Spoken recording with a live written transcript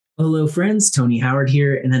Hello, friends. Tony Howard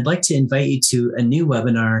here, and I'd like to invite you to a new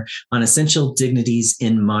webinar on essential dignities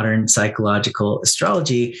in modern psychological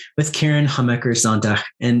astrology with Karen Hamaker-Zondag.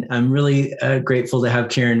 And I'm really grateful to have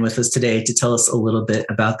Karen with us today to tell us a little bit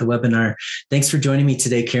about the webinar. Thanks for joining me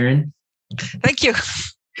today, Karen. Thank you.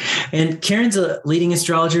 And Karen's a leading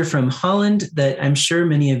astrologer from Holland that I'm sure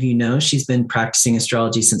many of you know. She's been practicing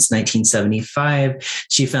astrology since 1975.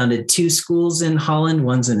 She founded two schools in Holland.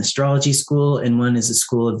 One's an astrology school and one is a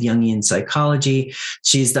school of Jungian psychology.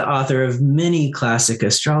 She's the author of many classic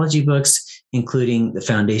astrology books, including The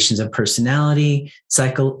Foundations of Personality,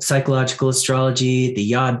 Psychological Astrology, the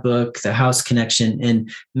Yod book, The House Connection,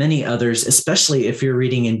 and many others, especially if you're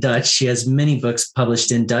reading in Dutch. She has many books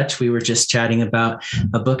published in Dutch. We were just chatting about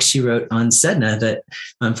a book she wrote on Sedna that,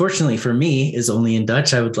 unfortunately for me, is only in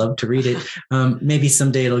Dutch. I would love to read it. Maybe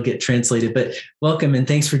someday it'll get translated, but welcome and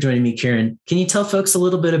thanks for joining me, Karen. Can you tell folks a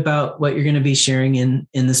little bit about what you're going to be sharing in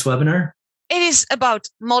this webinar? It is about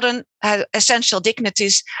modern essential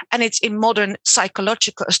dignities, and it's in modern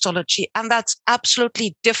psychological astrology. And that's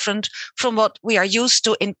absolutely different from what we are used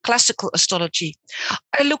to in classical astrology.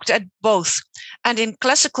 I looked at both. And in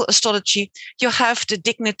classical astrology, you have the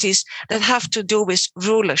dignities that have to do with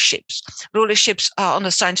rulerships. Rulerships are on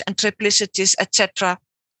the signs and triplicities, etc.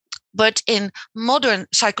 But in modern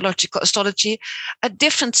psychological astrology, a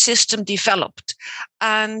different system developed.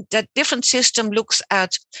 And that different system looks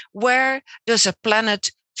at where does a planet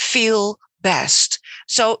feel best.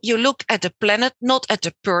 So you look at the planet, not at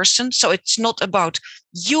the person. So it's not about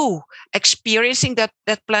you experiencing that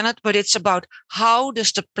planet, but it's about how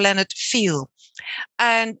does the planet feel.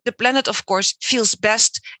 And the planet, of course, feels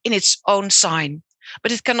best in its own sign.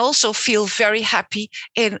 But it can also feel very happy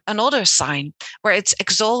in another sign where it's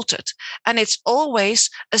exalted. And it's always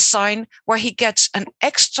a sign where he gets an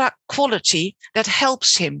extra quality that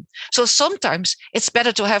helps him. So sometimes it's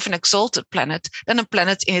better to have an exalted planet than a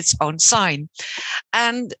planet in its own sign.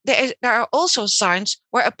 And there are also signs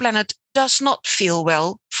where a planet does not feel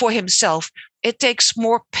well for himself. It takes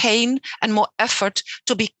more pain and more effort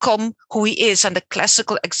to become who he is. And the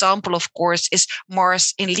classical example, of course, is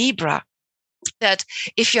Mars in Libra. That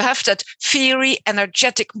if you have that fiery,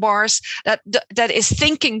 energetic Mars that is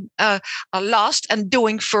thinking last and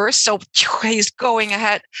doing first, so he's going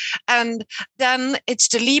ahead, and then it's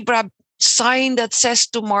the Libra sign that says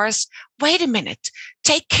to Mars, wait a minute,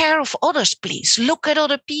 take care of others, please. Look at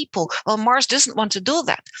other people. Well, Mars doesn't want to do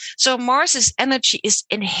that. So Mars's energy is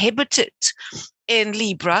inhibited in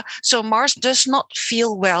Libra. So Mars does not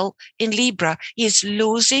feel well in Libra. He is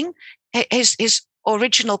losing his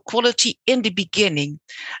original quality in the beginning,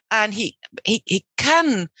 and he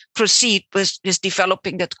can proceed with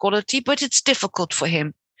developing that quality, but it's difficult for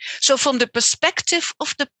him. So from the perspective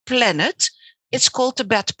of the planet, it's called a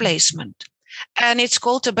bad placement, and it's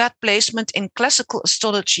called a bad placement in classical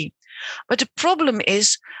astrology. But the problem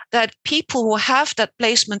is that people who have that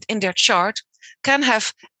placement in their chart can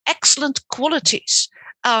have excellent qualities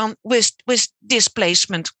with this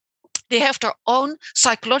placement. They have their own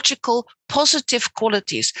psychological positive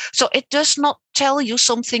qualities. So it does not tell you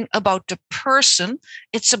something about the person.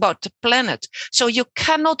 It's about the planet. So you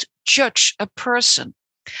cannot judge a person.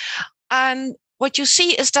 And what you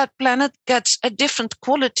see is that planet gets a different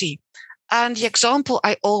quality. And the example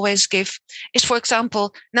I always give is, for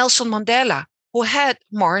example, Nelson Mandela, who had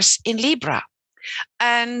Mars in Libra.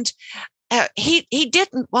 And he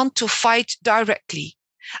didn't want to fight directly.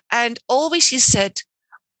 And always he said,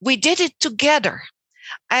 we did it together.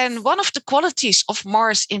 And one of the qualities of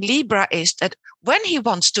Mars in Libra is that when he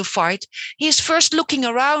wants to fight, he is first looking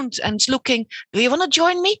around and looking, do you want to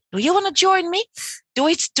join me? Do you want to join me? Do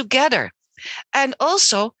it together. And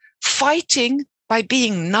also fighting by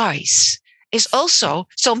being nice is also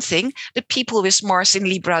something that people with Mars in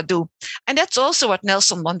Libra do. And that's also what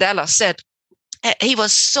Nelson Mandela said. He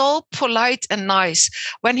was so polite and nice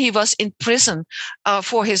when he was in prison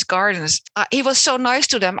for his gardeners. He was so nice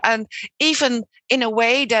to them. And even in a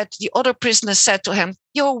way that the other prisoners said to him,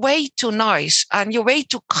 you're way too nice and you're way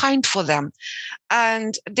too kind for them.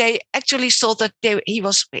 And they actually thought that he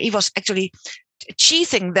was actually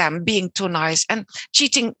cheating them, being too nice, and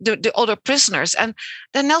cheating the other prisoners. And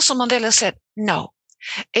then Nelson Mandela said, no.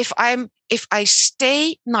 If I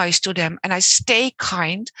stay nice to them and I stay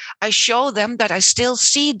kind, I show them that I still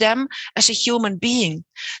see them as a human being.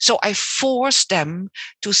 So I force them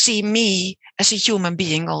to see me as a human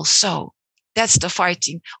being also. That's the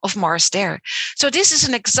fighting of Mars there. So this is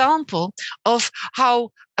an example of how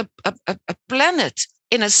a planet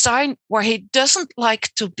in a sign where he doesn't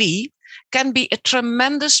like to be can be a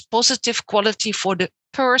tremendous positive quality for the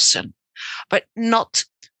person, but not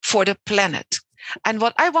for the planet. And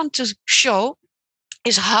what I want to show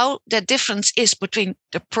is how the difference is between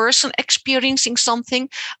the person experiencing something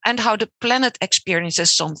and how the planet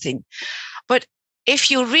experiences something. But if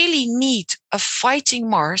you really need a fighting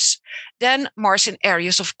Mars, then Mars in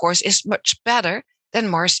Aries, of course, is much better than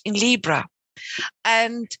Mars in Libra.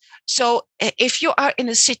 And so if you are in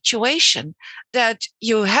a situation that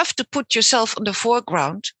you have to put yourself on the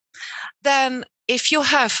foreground, then if you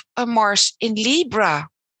have a Mars in Libra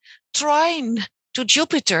trine to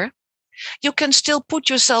Jupiter, you can still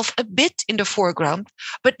put yourself a bit in the foreground,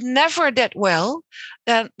 but never that well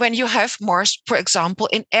than when you have Mars, for example,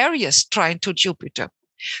 in Aries trine to Jupiter.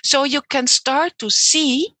 So you can start to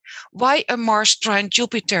see why a Mars trine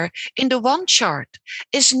Jupiter in the one chart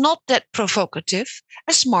is not that provocative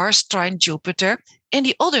as Mars trine Jupiter in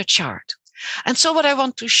the other chart. And so what I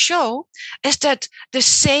want to show is that the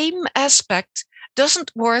same aspect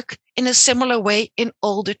doesn't work in a similar way in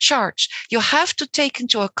all the charts. You have to take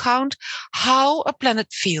into account how a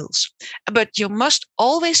planet feels. But you must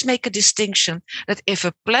always make a distinction that if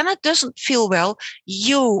a planet doesn't feel well,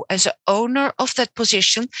 you as an owner of that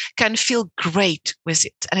position can feel great with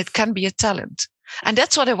it. And it can be a talent. And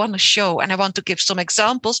that's what I want to show. And I want to give some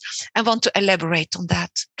examples and want to elaborate on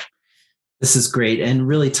that. This is great and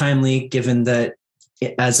really timely, given that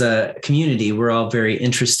as a community, we're all very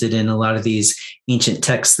interested in a lot of these ancient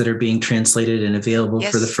texts that are being translated and available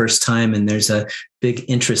for the first time. And there's a big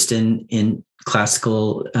interest in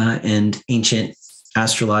classical and ancient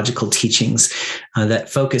astrological teachings that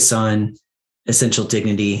focus on essential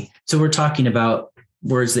dignity. So we're talking about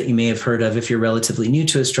words that you may have heard of if you're relatively new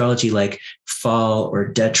to astrology, like fall or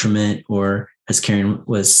detriment, or as Karen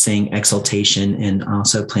was saying, exaltation, and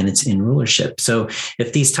also planets in rulership. So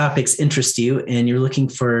if these topics interest you and you're looking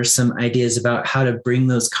for some ideas about how to bring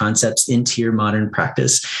those concepts into your modern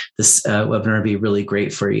practice, this webinar would be really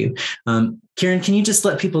great for you. Karen, can you just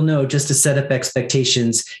let people know, just to set up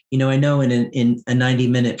expectations? You know, I know in a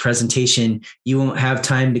 90-minute presentation, you won't have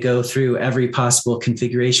time to go through every possible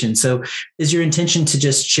configuration. So is your intention to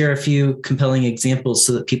just share a few compelling examples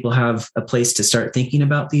so that people have a place to start thinking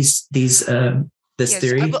about this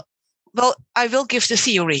theory? I will give the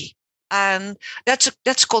theory. And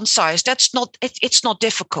that's concise. It's not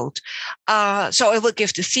difficult. So I will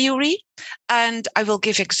give the theory, and I will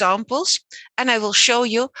give examples, and I will show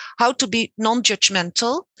you how to be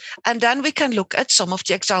non-judgmental. And then we can look at some of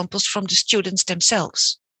the examples from the students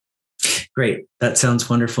themselves. Great. That sounds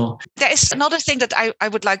wonderful. There is another thing that I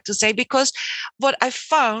would like to say, because what I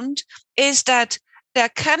found is that there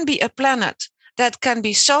can be a planet that can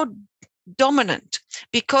be so dominant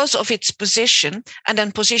because of its position, and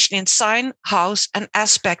then position in sign, house, and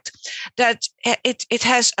aspect, that it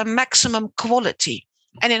has a maximum quality.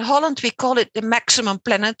 And in Holland, we call it the maximum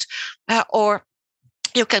planet, or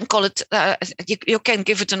you can call it, you can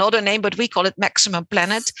give it another name, but we call it maximum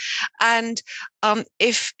planet. And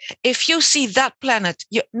if you see that planet,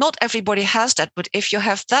 not everybody has that, but if you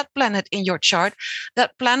have that planet in your chart,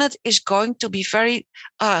 that planet is going to be very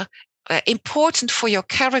important for your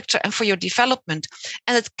character and for your development.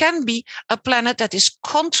 And it can be a planet that is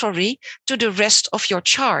contrary to the rest of your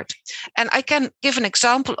chart. And I can give an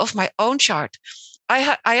example of my own chart.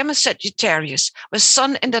 I am a Sagittarius with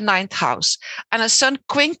Sun in the 9th house and a Sun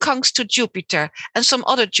quincunx to Jupiter and some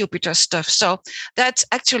other Jupiter stuff. So that's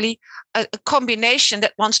actually a combination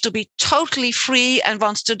that wants to be totally free and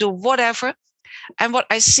wants to do whatever. And what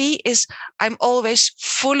I see is I'm always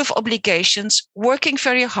full of obligations, working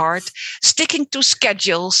very hard, sticking to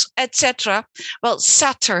schedules, etc. Well,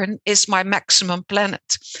 Saturn is my maximum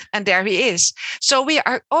planet, and there he is. So we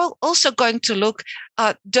are also going to look,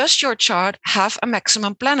 does your chart have a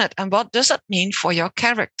maximum planet? And what does that mean for your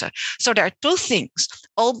character? So there are two things,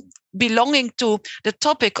 all belonging to the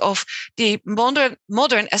topic of the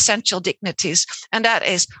modern essential dignities. And that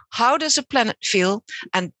is, how does a planet feel?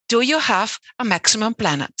 And do you have a maximum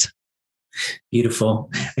planet? Beautiful.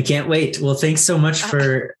 I can't wait. Well, thanks so much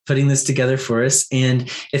for putting this together for us. And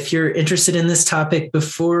if you're interested in this topic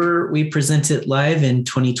before we present it live in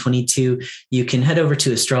 2022, you can head over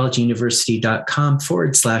to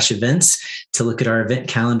astrologyuniversity.com/events to look at our event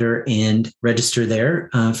calendar and register there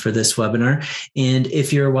for this webinar. And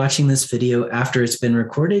if you're watching this video after it's been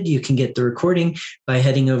recorded, you can get the recording by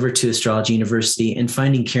heading over to Astrology University and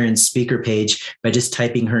finding Karen's speaker page by just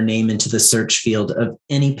typing her name into the search field of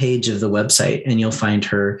any page of the website, and you'll find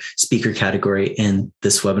her speaker category in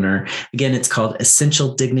this webinar. Again, it's called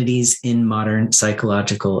Essential Dignities in Modern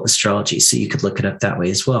Psychological Astrology. So you could look it up that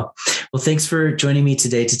way as well. Well, thanks for joining me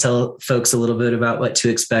today to tell folks a little bit about what to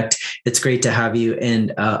expect. It's great to have you.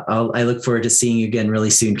 And I look forward to seeing you again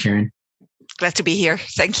really soon, Karen. Glad to be here.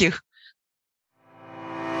 Thank you.